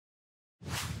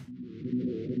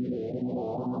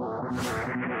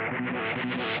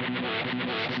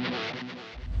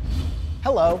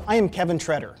Hello, I am Kevin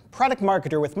Treader, product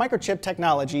marketer with Microchip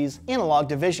Technologies Analog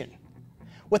Division.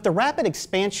 With the rapid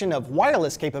expansion of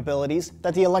wireless capabilities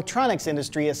that the electronics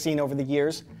industry has seen over the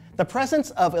years, the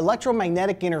presence of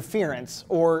electromagnetic interference,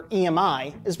 or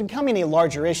EMI, is becoming a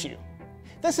larger issue.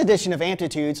 This edition of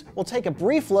Amplitudes will take a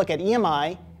brief look at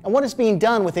EMI and what is being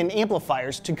done within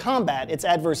amplifiers to combat its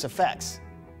adverse effects.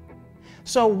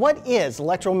 So what is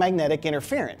electromagnetic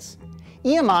interference?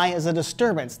 EMI is a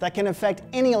disturbance that can affect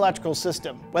any electrical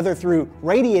system, whether through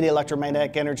radiated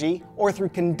electromagnetic energy or through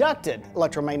conducted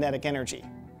electromagnetic energy.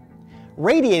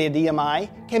 Radiated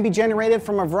EMI can be generated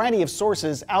from a variety of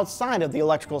sources outside of the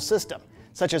electrical system,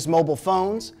 such as mobile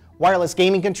phones, wireless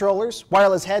gaming controllers,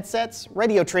 wireless headsets,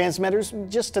 radio transmitters,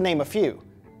 just to name a few.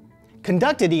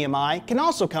 Conducted EMI can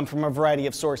also come from a variety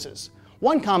of sources.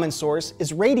 One common source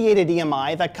is radiated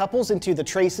EMI that couples into the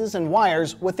traces and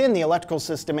wires within the electrical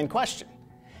system in question.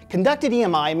 Conducted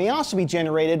EMI may also be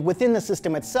generated within the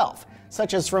system itself,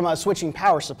 such as from a switching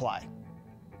power supply.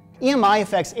 EMI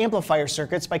affects amplifier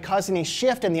circuits by causing a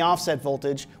shift in the offset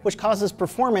voltage, which causes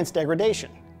performance degradation.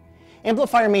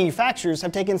 Amplifier manufacturers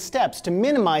have taken steps to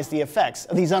minimize the effects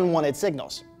of these unwanted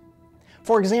signals.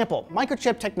 For example,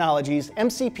 Microchip Technologies'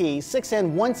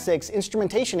 MCP6N16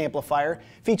 instrumentation amplifier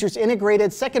features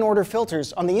integrated second-order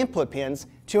filters on the input pins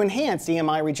to enhance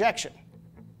EMI rejection.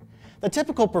 The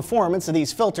typical performance of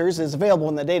these filters is available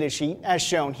in the datasheet as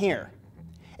shown here.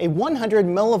 A 100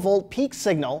 millivolt peak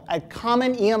signal at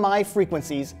common EMI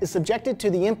frequencies is subjected to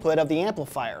the input of the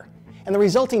amplifier, and the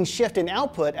resulting shift in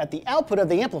output at the output of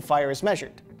the amplifier is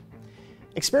measured.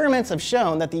 Experiments have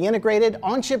shown that the integrated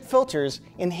on-chip filters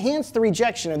enhance the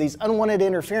rejection of these unwanted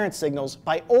interference signals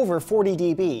by over 40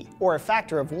 dB, or a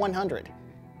factor of 100.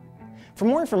 For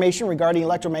more information regarding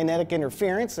electromagnetic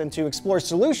interference and to explore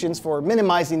solutions for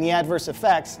minimizing the adverse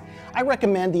effects, I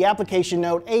recommend the application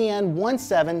note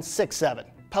AN1767,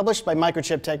 published by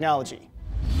Microchip Technology.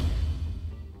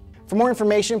 For more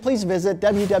information, please visit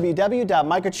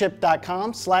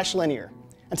www.microchip.com/linear.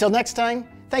 Until next time,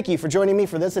 thank you for joining me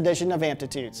for this edition of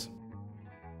Amplitudes.